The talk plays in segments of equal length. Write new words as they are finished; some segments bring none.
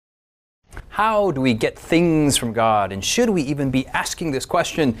How do we get things from God? And should we even be asking this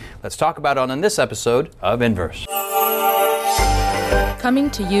question? Let's talk about it on this episode of Inverse. Coming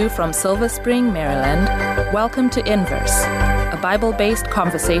to you from Silver Spring, Maryland, welcome to Inverse, a Bible-based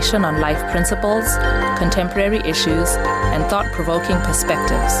conversation on life principles, contemporary issues, and thought-provoking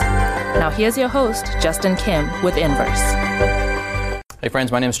perspectives. Now here's your host, Justin Kim, with Inverse. Hey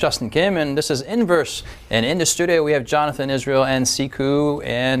friends, my name is Justin Kim, and this is Inverse. And in the studio, we have Jonathan, Israel, and Sikhu,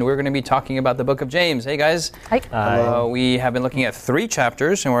 and we're going to be talking about the book of James. Hey guys. Hi. We have been looking at 3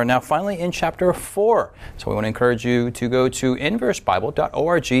 chapters, and we're now finally in chapter 4. So we want to encourage you to go to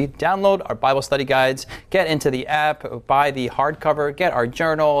inversebible.org, download our Bible study guides, get into the app, buy the hardcover, get our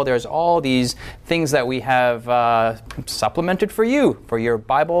journal. There's all these things that we have supplemented for you, for your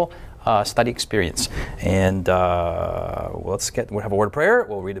Bible study experience. And we'll have a word of prayer,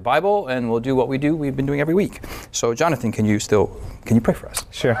 we'll read the Bible, and we'll do what we've been doing every week. So Jonathan, can you pray for us?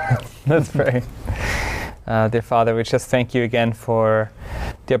 Sure. Let's pray. Dear Father, we just thank you again for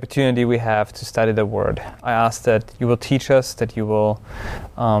the opportunity we have to study the Word. I ask that you will teach us, that you will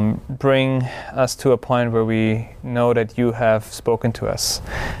bring us to a point where we know that you have spoken to us.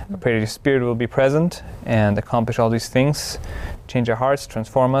 I pray that your Spirit will be present and accomplish all these things, change our hearts,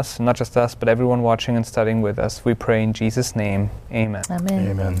 transform us, not just us, but everyone watching and studying with us. We pray in Jesus' name. Amen. Amen.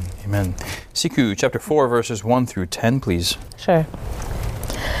 Amen. Amen. Sikhu, chapter 4, verses 1 through 10, please. Sure.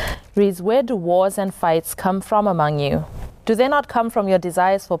 Reads, where do wars and fights come from among you? Do they not come from your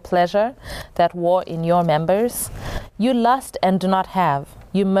desires for pleasure that war in your members? You lust and do not have.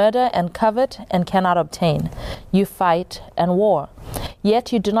 You murder and covet and cannot obtain. You fight and war.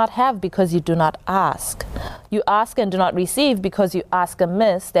 Yet you do not have because you do not ask. You ask and do not receive because you ask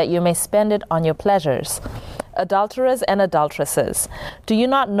amiss, that you may spend it on your pleasures. Adulterers and adulteresses, do you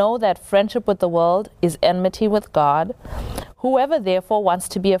not know that friendship with the world is enmity with God? Whoever therefore wants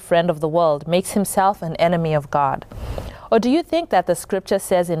to be a friend of the world makes himself an enemy of God. Or do you think that the scripture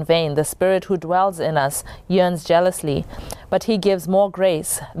says in vain, the Spirit who dwells in us yearns jealously, but he gives more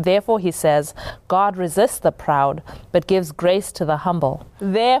grace? Therefore he says, God resists the proud, but gives grace to the humble.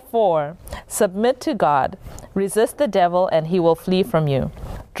 Therefore, submit to God, resist the devil, and he will flee from you.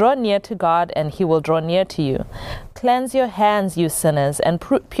 Draw near to God, and he will draw near to you. Cleanse your hands, you sinners, and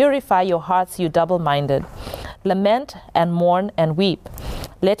purify your hearts, you double-minded. Lament and mourn and weep.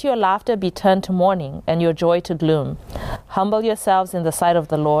 Let your laughter be turned to mourning, and your joy to gloom. Humble yourselves in the sight of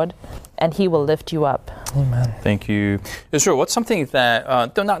the Lord, and he will lift you up. Amen. Thank you. Israel, what's something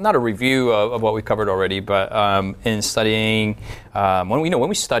that, not a review of what we covered already, but in studying, when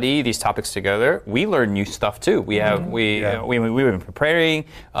we study these topics together, we learn new stuff too. We've been preparing,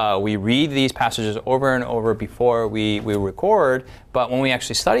 we read these passages over and over before we record, but when we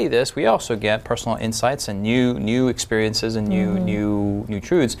actually study this, we also get personal insights and new experiences and new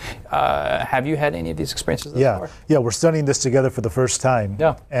truths. Have you had any of these experiences thus far? Yeah, we're studying this together for the first time.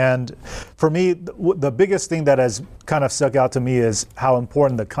 Yeah. And for me, the biggest thing that has kind of stuck out to me is how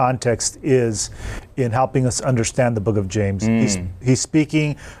important the context is in helping us understand the book of James. He's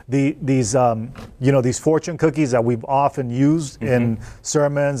speaking these fortune cookies that we've often used in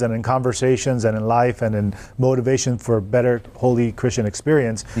sermons and in conversations and in life and in motivation for better holy Christian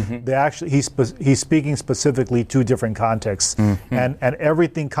experience. He's speaking specifically to different contexts, and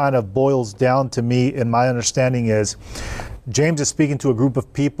everything kind of boils down to me in my understanding is James is speaking to a group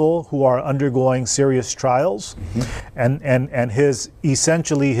of people who are undergoing serious trials, and his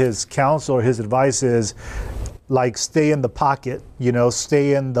counsel or his advice is like stay in the pocket,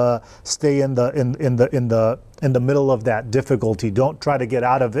 stay in the middle of that difficulty. Don't try to get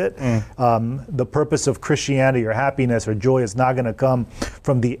out of it. The purpose of Christianity or happiness or joy is not going to come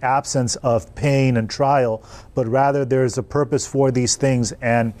from the absence of pain and trial, but rather there's a purpose for these things,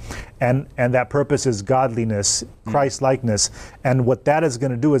 and that purpose is godliness, Christ-likeness. And what that is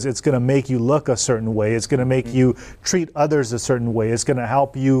going to do is it's going to make you look a certain way. It's going to make you treat others a certain way. It's going to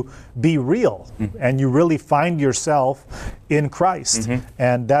help you be real, and you really find yourself in Christ.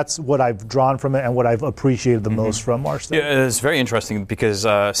 And that's what I've drawn from it and what I've appreciated the most from our study. Yeah, it's very interesting because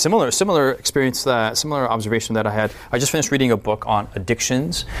similar experience, similar observation that I had. I just finished reading a book on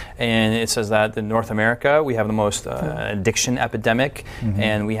addictions, and it says that in North America we have the most addiction epidemic,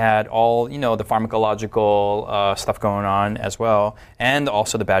 and we had all the pharmacological stuff going on as well, and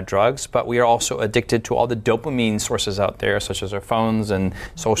also the bad drugs. But we are also addicted to all the dopamine sources out there, such as our phones and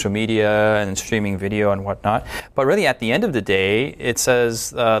social media and streaming video and whatnot. But really, at the end of the day, it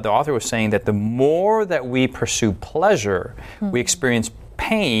says the author was saying that the more that we pursue pleasure, we experience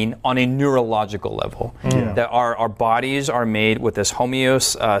pain on a neurological level. That our bodies are made with this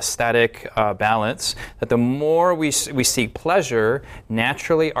homeostatic balance, that the more we seek pleasure,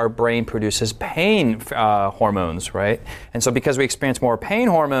 naturally our brain produces pain hormones, right? And so because we experience more pain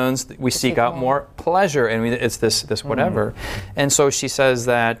hormones, we seek out more pleasure, and it's this whatever. And so she says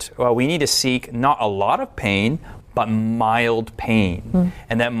that we need to seek not a lot of pain, but mild pain.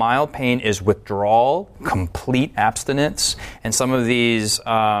 And that mild pain is withdrawal, complete abstinence, and some of these,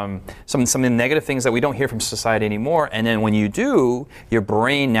 some of the negative things that we don't hear from society anymore. And then when you do, your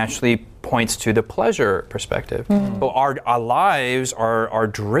brain naturally points to the pleasure perspective. But our lives are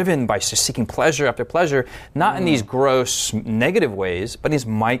driven by just seeking pleasure after pleasure, not in these gross negative ways, but in these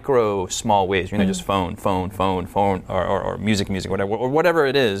micro small ways. Just phone, or music, whatever, or whatever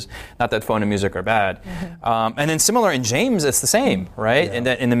it is. Not that phone and music are bad. And then similar in James, it's the same, right? And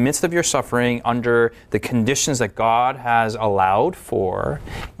that in the midst of your suffering, under the conditions that God has allowed for,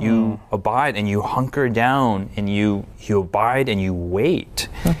 you abide and you hunker down and you abide and you wait.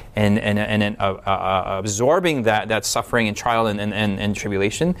 And absorbing that suffering and trial and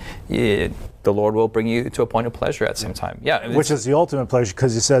tribulation, the Lord will bring you to a point of pleasure at the same time. Which is the ultimate pleasure,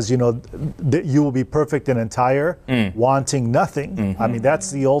 because He says, that you will be perfect and entire, wanting nothing. I mean,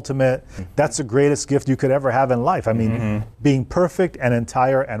 that's the ultimate, that's the greatest gift you could ever have in life. I mean, being perfect and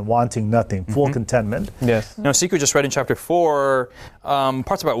entire and wanting nothing, full contentment. Yes. Now, Sikhu just read in chapter 4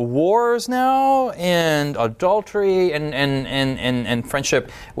 parts about wars now, and adultery, and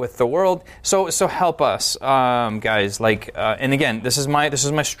friendship with the world. So help us, guys. And again, this is my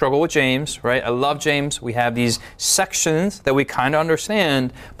struggle with James, right? I love James. We have these sections that we kind of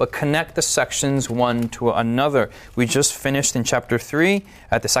understand, but connect the sections one to another. We just finished in chapter 3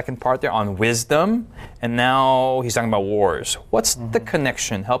 at the second part there on wisdom, and now he's talking about wars. What's the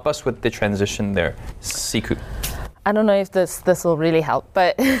connection? Help us with the transition there, Sikhu. I don't know if this will really help,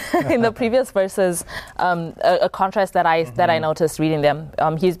 but in the previous verses, a contrast that I noticed reading them,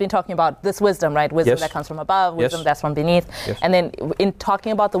 he's been talking about this wisdom, right? Wisdom that comes from above, wisdom that's from beneath. And then in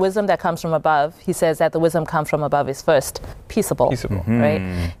talking about the wisdom that comes from above, he says that the wisdom comes from above is first peaceable.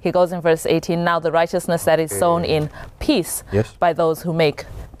 Right? He goes in verse 18, now the righteousness that is sown in peace by those who make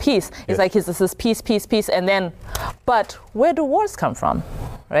peace. It's like this is peace, and then, but where do wars come from?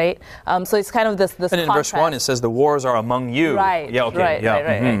 Right? So it's kind of this and in contrast. verse 1 it says the wars are among you. Right. Yeah, okay.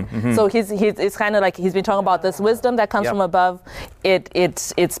 Right. So it's kind of like he's been talking about this wisdom that comes from above.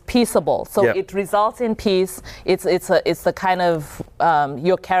 It's peaceable. So it results in peace. It's the kind of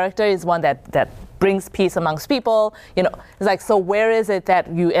your character is one that brings peace amongst people. It's like, so where is it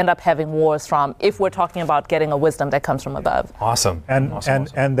that you end up having wars from if we're talking about getting a wisdom that comes from above? Awesome.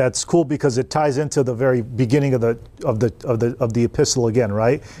 And that's cool because it ties into the very beginning of the epistle again,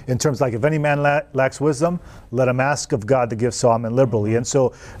 right? In terms like, if any man lacks wisdom, let him ask of God to give psalm and liberally. And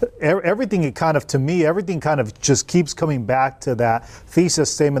so everything kind of just keeps coming back to that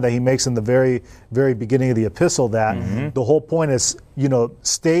thesis statement that he makes in the very, very beginning of the epistle, that the whole point is,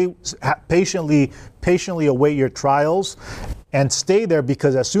 stay patiently await your trials and stay there,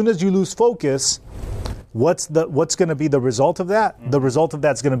 because as soon as you lose focus, what's going to be the result of that? The result of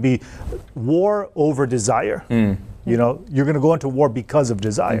that's going to be war over desire. You're going to go into war because of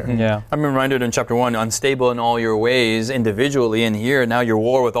desire. I'm reminded in chapter 1, unstable in all your ways individually, and here now you're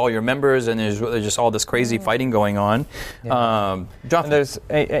war with all your members, and there's just all this crazy fighting going on. Jonathan. There's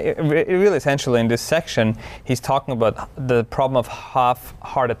really essentially in this section, he's talking about the problem of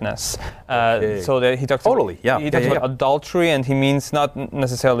half-heartedness. So that he talks about adultery, and he means not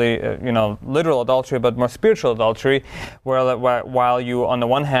necessarily literal adultery, but more spiritual adultery, where while you on the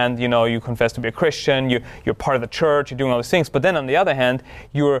one hand you confess to be a Christian, you're part of the church, you're doing all these things, but then on the other hand,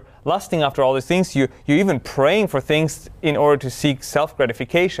 you're lusting after all these things. You're even praying for things in order to seek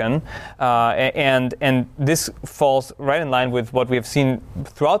self-gratification, and this falls right in line with what we have seen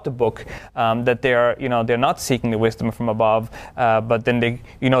throughout the book, that they're not seeking the wisdom from above, but then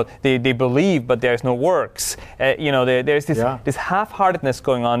they believe, but there's no works. There's this half-heartedness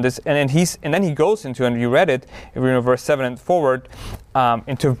going on. And then he goes into, and you read it, verse 7 and forward,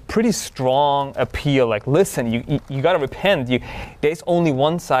 into a pretty strong appeal, like, listen, you got to repent. There's only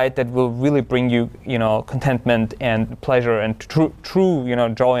one side that will really bring you, contentment and pleasure and true,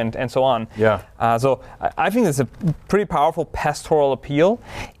 joy and so on. So I think it's a pretty powerful pastoral appeal,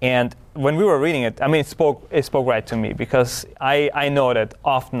 and when we were reading it, I mean, it spoke right to me, because I know that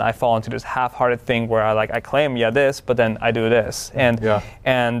often I fall into this half-hearted thing where I claim this, but then I do this, and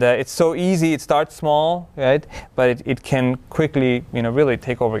it's so easy. It starts small, right? But it can quickly, really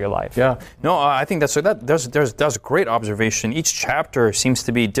take over your life. Yeah. No, I think that's a great observation. Each chapter seems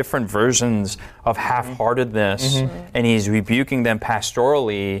to be different versions of half-heartedness, and he's rebuking them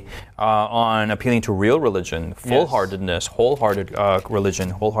pastorally on appealing to real religion, full-heartedness, wholehearted religion,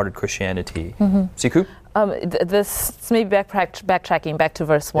 wholehearted Christianity. Sikhu? This maybe backtracking back to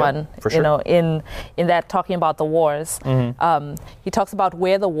verse 1, for sure. In that talking about the wars, he talks about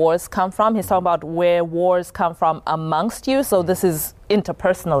where the wars come from. He's talking about where wars come from amongst you. So this is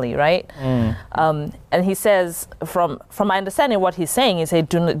interpersonally, right? And he says, from my understanding, what he's saying is,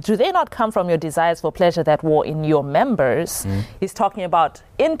 do they not come from your desires for pleasure that war in your members? He's talking about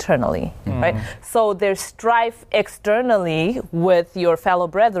internally, right? So there's strife externally with your fellow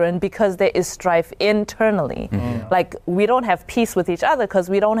brethren because there is strife internally. Like, we don't have peace with each other because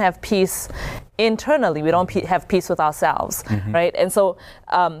we don't have peace internally. We don't have peace with ourselves, right? And so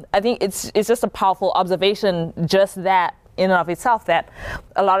I think it's just a powerful observation, just that in and of itself, that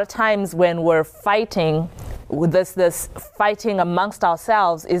a lot of times when we're fighting, this fighting amongst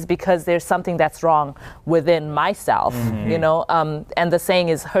ourselves is because there's something that's wrong within myself, and the saying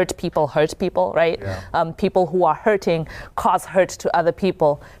is hurt people, right? People who are hurting cause hurt to other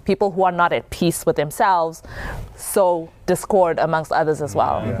people. People who are not at peace with themselves sow discord amongst others as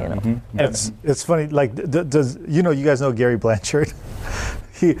well. It's funny, like, does you guys know Gary Blanchard?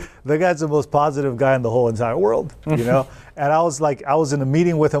 The guy's the most positive guy in the whole entire world, And I was in a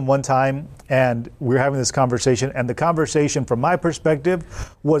meeting with him one time, and we were having this conversation, and the conversation from my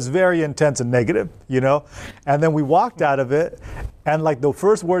perspective was very intense and negative, And then we walked out of it, and the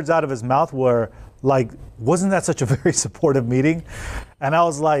first words out of his mouth were wasn't that such a very supportive meeting? And I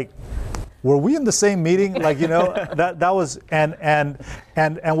was like, were we in the same meeting? That was, and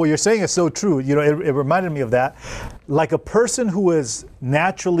what you're saying is so true. It reminded me of that. Like, a person who is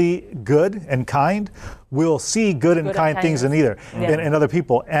naturally good and kind will see good and kind things in other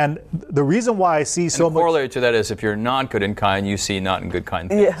people. And the reason why I see so much... corollary to that is, if you're not good and kind, you see not good kind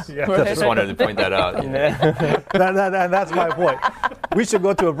things. I just wanted to point that out. And that's my point. We should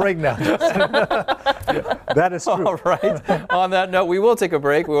go to a break now. That is true. All right. On that note, we will take a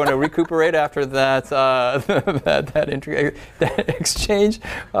break. We want to recuperate after that that exchange.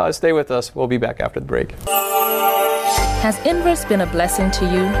 Stay with us. We'll be back after the break. Has Inverse been a blessing to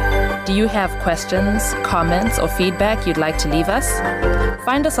you? Do you have questions, comments, or feedback you'd like to leave us?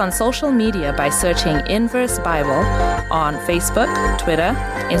 Find us on social media by searching Inverse Bible on Facebook, Twitter,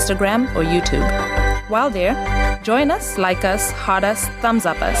 Instagram, or YouTube. While there, join us, like us, heart us, thumbs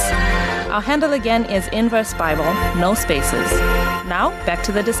up us. Our handle again is Inverse Bible, no spaces. Now, back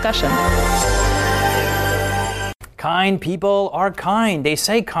to the discussion. Kind people are kind. They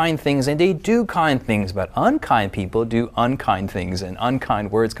say kind things and they do kind things, but unkind people do unkind things, and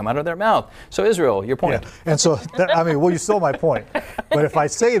unkind words come out of their mouth. So, Israel, your point. Yeah. And so, you stole my point. But if I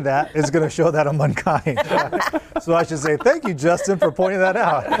say that, it's going to show that I'm unkind. So I should say, thank you, Justin, for pointing that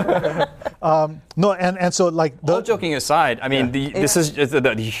out. All joking aside,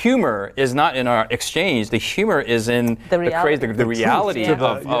 the humor is not in our exchange. The humor is in the reality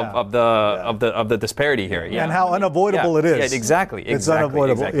of the disparity here. Yeah. And how unavoidable it is. Yeah, exactly. It's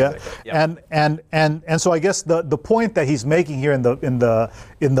unavoidable. Exactly. And so I guess the point that he's making here in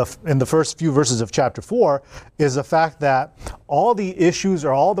the first few verses of chapter 4 is the fact that all the issues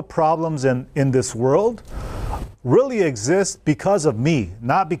or all the problems in this world really exist because of me,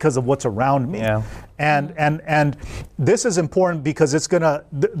 not because of what's around me. Yeah. And this is important because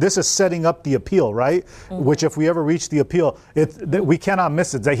this is setting up the appeal, right? Which, if we ever reach the appeal, we cannot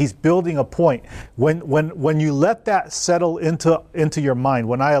miss it. That he's building a point. When you let that settle into your mind,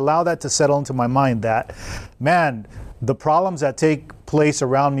 when I allow that to settle into my mind, that, man, the problems that take place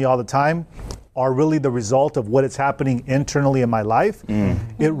around me all the time are really the result of what is happening internally in my life.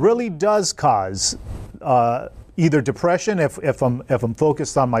 It really does cause either depression if I'm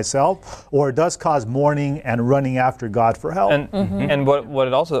focused on myself, or it does cause mourning and running after God for help. And what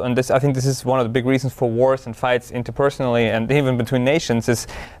it also, and this, I think this is one of the big reasons for wars and fights interpersonally and even between nations, is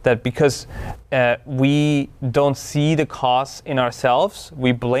that because we don't see the cause in ourselves,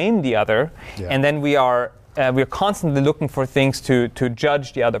 we blame the other, and then we're constantly looking for things to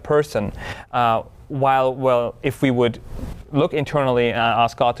judge the other person. While if we would look internally and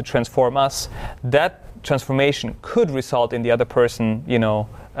ask God to transform us, that transformation could result in the other person,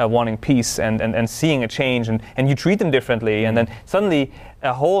 wanting peace and seeing a change, and you treat them differently, and then suddenly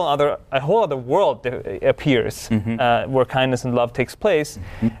a whole other world appears where kindness and love takes place,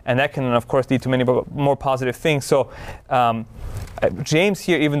 and that can of course lead to many more positive things. So James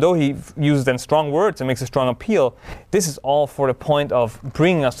here, even though he uses then strong words and makes a strong appeal, this is all for the point of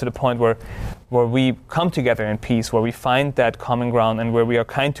bringing us to the point where we come together in peace, where we find that common ground, and where we are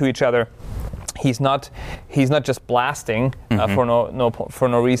kind to each other. He's not just blasting for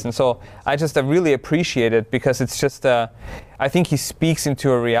no reason. So I just really appreciate it, because it's just I think he speaks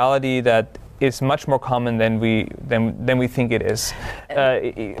into a reality that is much more common than we think it is.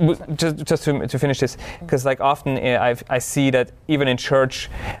 Just to finish this, because like often I see that even in church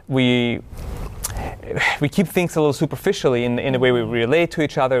we keep things a little superficially in the way we relate to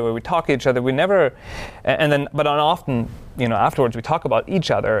each other, where we talk to each other. We never, but often, afterwards we talk about each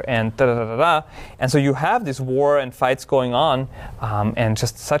other and and so you have this war and fights going on, and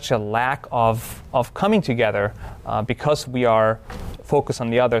just such a lack of coming together because we are focused on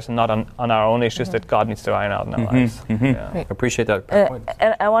the others and not on our own issues that God needs to iron out in our lives. Yeah. Right. Appreciate that point.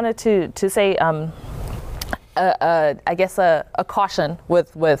 And I wanted to say. I guess a caution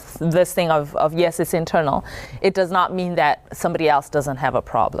with this thing of yes, it's internal. It does not mean that somebody else doesn't have a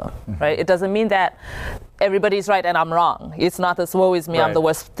problem, right? It doesn't mean that everybody's right and I'm wrong. It's not this woe is me, I'm the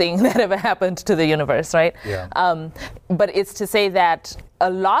worst thing that ever happened to the universe, right? Yeah. But it's to say that a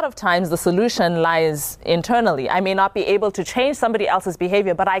lot of times the solution lies internally. I may not be able to change somebody else's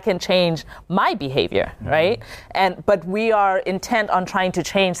behavior, but I can change my behavior, right? But we are intent on trying to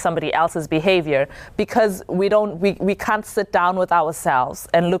change somebody else's behavior because we can't sit down with ourselves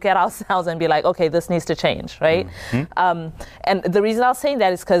and look at ourselves and be like, okay, this needs to change, right? And the reason I was saying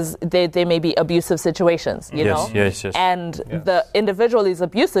that is because they may be abusive situations, you know? Yes. And the individual is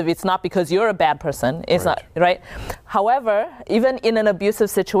abusive. It's not because you're a bad person. It's not, right? However, even in an abusive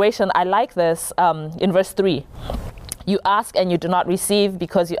situation, I like this in verse 3. You ask and you do not receive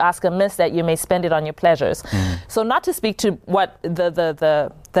because you ask amiss that you may spend it on your pleasures. So not to speak to what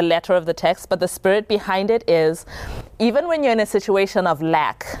the letter of the text, but the spirit behind it is, even when you're in a situation of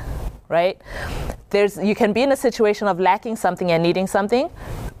lack, right? You can be in a situation of lacking something and needing something,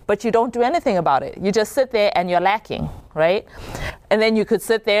 but you don't do anything about it. You just sit there and you're lacking, right? And then you could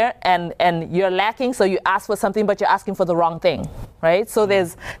sit there and you're lacking, so you ask for something, but you're asking for the wrong thing, right? So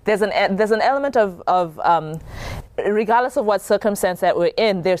there's an element of regardless of what circumstance that we're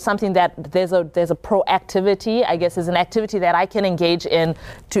in, there's something that there's a proactivity, I guess, is an activity that I can engage in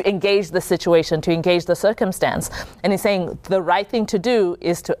to engage the situation, to engage the circumstance. And he's saying the right thing to do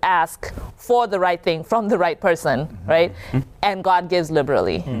is to ask for the right thing from the right person, right? And God gives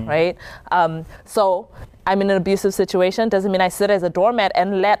liberally, right? So I'm in an abusive situation, doesn't mean I sit as a doormat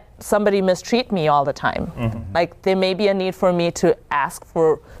and let somebody mistreat me all the time. Like, there may be a need for me to ask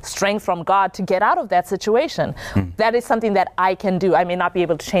for strength from God to get out of that situation. That is something that I can do. I may not be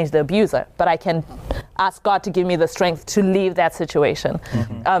able to change the abuser, but I can ask God to give me the strength to leave that situation.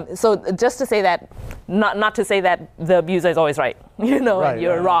 So just to say that, not to say that the abuser is always right, and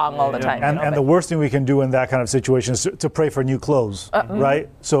you're wrong all the time. And the worst thing we can do in that kind of situation is to pray for new clothes, right?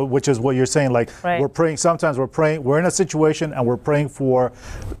 So, which is what you're saying, like, we're praying, sometimes we're in a situation and we're praying for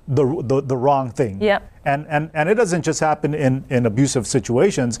the wrong thing. Yeah. And it doesn't just happen in abusive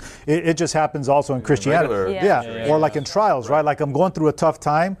situations. It just happens also in Christianity. Or like in trials, right? Like, I'm going through a tough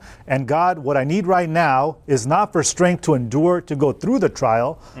time, and God, what I need right now is not for strength to endure to go through the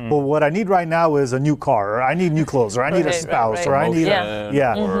trial, but what I need right now is a new car, or I need new clothes, or I need a spouse, or I need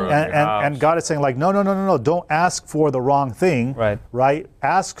and God is saying, like, no, don't ask for the wrong thing, right?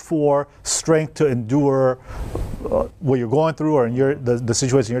 Ask for strength to endure what you're going through, or in the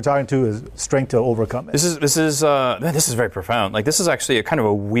situation you're talking to, is strength to overcome it. This is very profound. Like, this is actually a kind of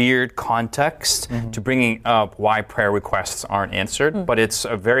a weird context to bringing up why prayer requests aren't answered, but it's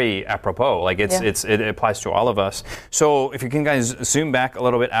a very apropos. Like, it applies to all of us. So if you can guys zoom back a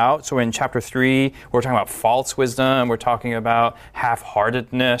little bit out. So in chapter 3, we're talking about false wisdom. We're talking about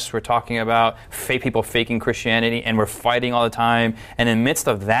half-heartedness. We're talking about fake people faking Christianity, and we're fighting all the time. And in the midst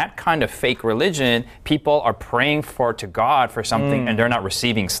of that kind of fake religion, people are praying to God for something, and they're not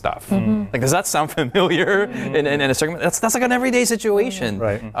receiving stuff. Like, does that sound familiar? In a circumstance, that's like an everyday situation,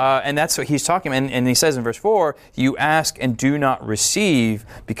 right? And that's what he's talking about. And he says in verse 4, you ask and do not receive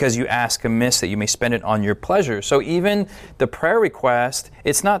because you ask amiss that you may spend it on your pleasure. So even the prayer request,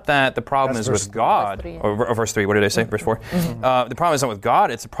 it's not that the problem is with God, or verse 3, what did I say? Verse 4. The problem is not with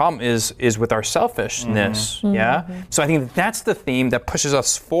God, the problem is with our selfishness. So I think that's the theme that pushes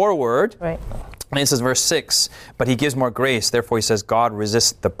us forward. And it says verse 6, but he gives more grace. Therefore, he says, God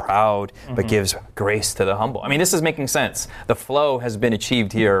resists the proud, but gives grace to the humble. I mean, this is making sense. The flow has been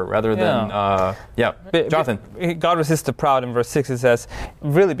achieved here rather than, Jonathan. God resists the proud. In verse 6, it says,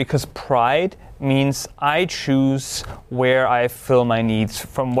 really, because pride means I choose where I fill my needs,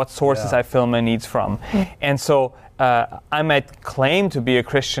 from what sources I fill my needs from. And so I might claim to be a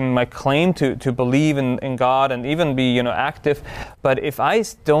Christian, might claim to believe in God and even be active, but if I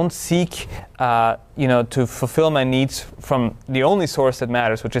don't seek to fulfill my needs from the only source that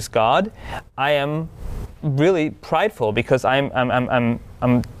matters, which is God, I am really prideful because I'm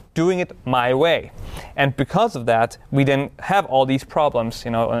doing it my way. And because of that, we then have all these problems,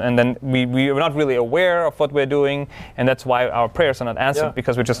 and then we are not really aware of what we're doing, and that's why our prayers are not answered,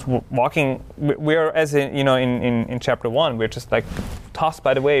 because we're just walking, we're, as in chapter 1, we're just like tossed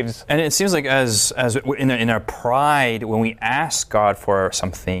by the waves. And it seems like as in our pride, when we ask God for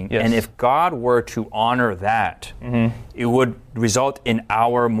something, and if God were to honor that, it would result in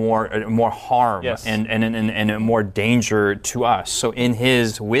our more harm and more danger to us. So in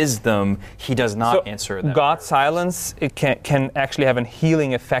His wisdom, He does not answer that. God's silence, it can actually have a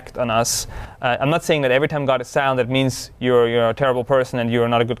healing effect on us. I'm not saying that every time God is silent, that means you're a terrible person and you're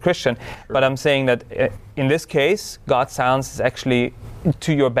not a good Christian. Sure. But I'm saying that in this case, God's silence is actually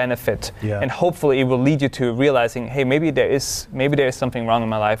to your benefit, and hopefully it will lead you to realizing, hey, maybe there is something wrong in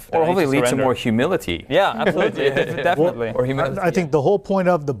my life, or hopefully lead to more humility. Yeah, absolutely, definitely. Or humility. I think the whole point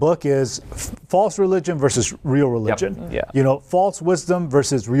of the book is false religion versus real religion. False wisdom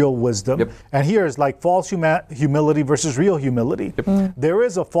versus real wisdom. And here is like false humility versus real humility. There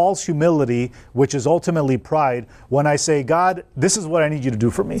is a false humility, which is ultimately pride. When I say, God, this is what I need you to do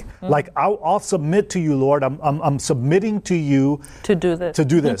for me. Like I'll submit to you, Lord. I'm submitting to you to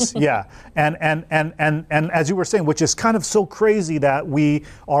do this. And as you were saying, which is kind of so crazy that we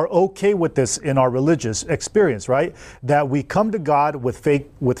are okay with this in our religious experience, right? That we come to God with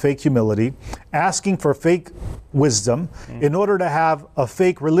fake humility, asking for fake wisdom in order to have a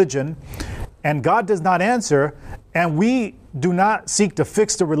fake religion, and God does not answer, and we do not seek to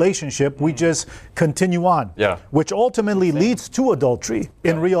fix the relationship, we just continue on, which ultimately leads to adultery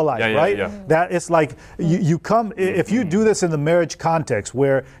in real life, right? That it's like you come, if you do this in the marriage context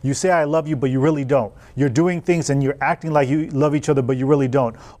where you say I love you but you really don't, you're doing things and you're acting like you love each other but you really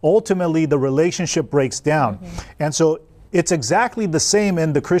don't, ultimately the relationship breaks down. And so it's exactly the same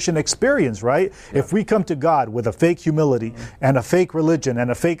in the Christian experience, right? If we come to God with a fake humility and a fake religion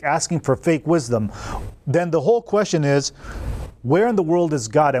and a fake asking for fake wisdom, then the whole question is, where in the world is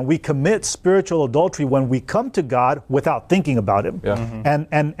God? And we commit spiritual adultery when we come to God without thinking about Him.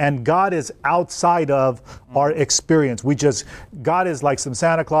 And God is outside of our experience. God is like some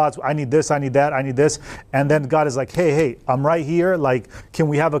Santa Claus. I need this, I need that, I need this. And then God is like, hey, I'm right here. Like, can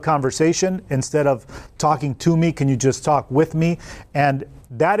we have a conversation? Instead of talking to me, can you just talk with me? And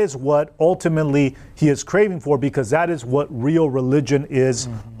that is what ultimately He is craving for, because that is what real religion is.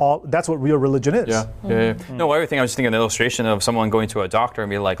 That's what real religion is. No, everything. I was just thinking of an illustration of someone going to a doctor and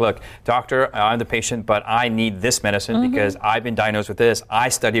be like, look, doctor, I'm the patient, but I need this medicine because I've been diagnosed with this. I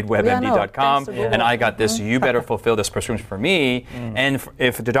studied WebMD.com and I got this. You better fulfill this prescription for me. And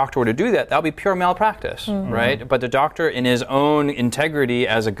if the doctor were to do that, that would be pure malpractice, right? But the doctor, in his own integrity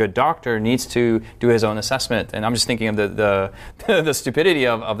as a good doctor, needs to do his own assessment. And I'm just thinking of the stupidity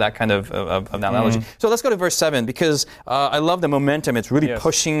of that kind of that analogy. So let's go to verse 7, because I love the momentum. It's really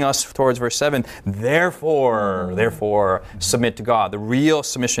pushing us towards verse 7. Therefore, submit to God. The real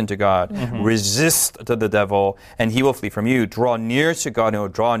submission to God. Resist to the devil, and he will flee from you. Draw near to God, and he will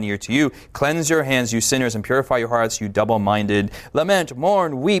draw near to you. Cleanse your hands, you sinners, and purify your hearts, you double-minded. Lament,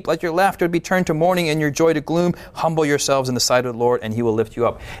 mourn, weep. Let your laughter be turned to mourning and your joy to gloom. Humble yourselves in the sight of the Lord, and He will lift you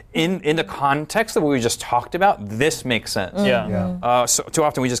up. In the context of what we just talked about, this makes sense. So too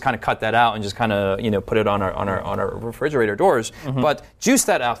often we just kind of cut that out and just kind of put it on our refrigerator doors. But juice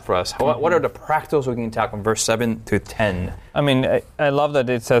that out for us. What are the practicals we can take from verse 7 to 10? I mean, I love that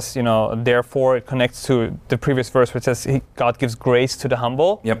it says, therefore it connects to the previous verse where it says God gives grace to the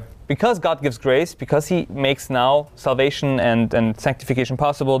humble. Because God gives grace, because He makes now salvation and sanctification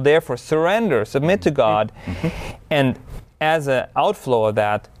possible, therefore submit to God. And as an outflow of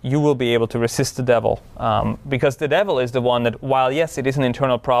that, you will be able to resist the devil. Because the devil is the one that, while yes, it is an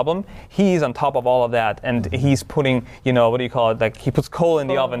internal problem, he is on top of all of that. And he's putting, what do you call it? Like he puts coal in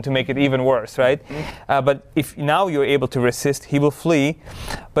the oven to make it even worse, right? But if now you're able to resist, he will flee.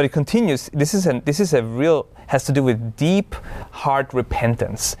 But it continues. This is a real has to do with deep heart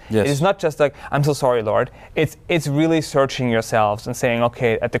repentance. Yes. It is not just like, I'm so sorry, Lord. It's really searching yourselves and saying,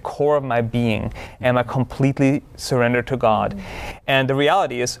 okay, at the core of my being, am I completely surrendered to God? And the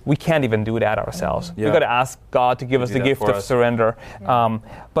reality is, we can't even do that ourselves. Yeah. We've got to ask God to give us the gift of surrender.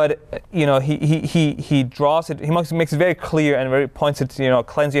 But he draws it. He makes it very clear and very points it.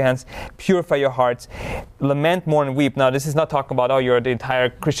 Cleanse your hands, purify your hearts, lament, mourn, and weep. Now, this is not talking about the entire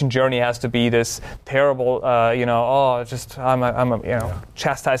Christian journey has to be this terrible. I'm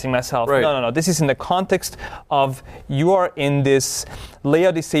chastising myself. Right. No. This is in the context of you are in this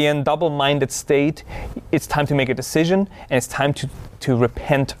Laodicean, double-minded state. It's time to make a decision, and it's time to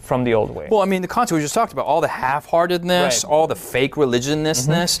repent from the old way. Well, I mean, the concept we just talked about, all the half-heartedness, all the fake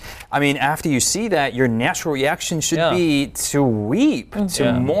religiousness. I mean, after you see that, your natural reaction should be to weep,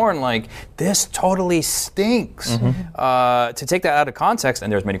 to mourn, like, this totally stinks. To take that out of context,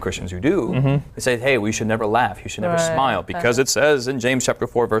 and there's many Christians who do, they say, hey, we should never laugh, you should never smile, because it says in James chapter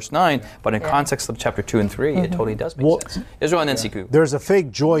 4, verse 9, but in context of chapter 2 and 3, it totally does make sense. Israel and then Sikhu. There's a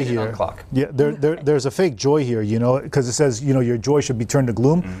fake joy here. Yeah, there's a fake joy here, because it says, your joy should be turned to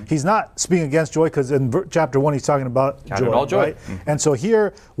gloom. He's not speaking against joy, because in chapter 1 he's talking about joy. Right? And so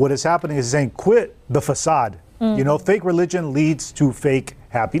here what is happening is saying, quit the facade. Fake religion leads to fake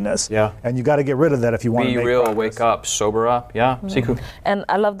happiness. Yeah. And you got to get rid of that if you want to make real, progress. wake up, sober up. Yeah. Sikhu. And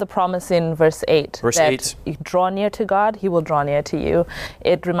I love the promise in verse 8. Verse that 8. You draw near to God, He will draw near to you.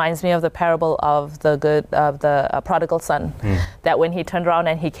 It reminds me of the parable of the prodigal son. That when he turned around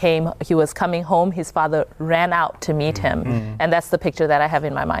and he was coming home, his father ran out to meet him. And that's the picture that I have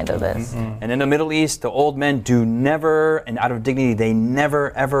in my mind of this. And in the Middle East, the old men do never, and out of dignity, they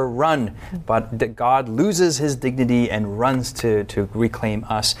never ever run. But God loses his dignity and runs to reclaim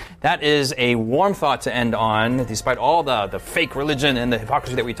us. That is a warm thought to end on. Despite all the fake religion and the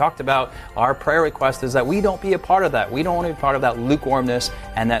hypocrisy that we talked about, our prayer request is that we don't be a part of that. We don't want to be part of that lukewarmness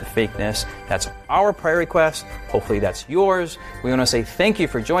and that fakeness. That's our prayer request. Hopefully that's yours. We want to say thank you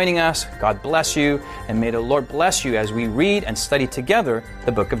for joining us. God bless you, and may the Lord bless you as we read and study together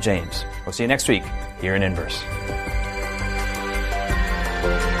the book of James. We'll see you next week here in Inverse.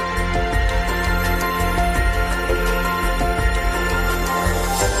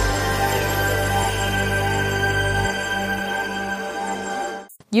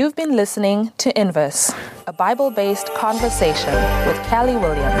 You've been listening to Inverse, a Bible-based conversation with Callie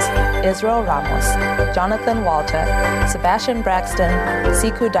Williams, Israel Ramos, Jonathan Walter, Sebastian Braxton,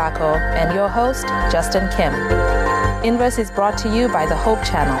 Sikhu Daco, and your host, Justin Kim. Inverse is brought to you by the Hope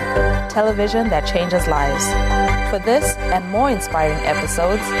Channel, television that changes lives. For this and more inspiring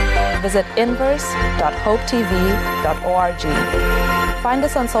episodes, visit inverse.hopetv.org. Find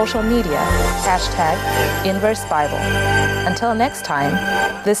us on social media, #InverseBible. Until next time,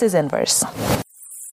 this is Inverse.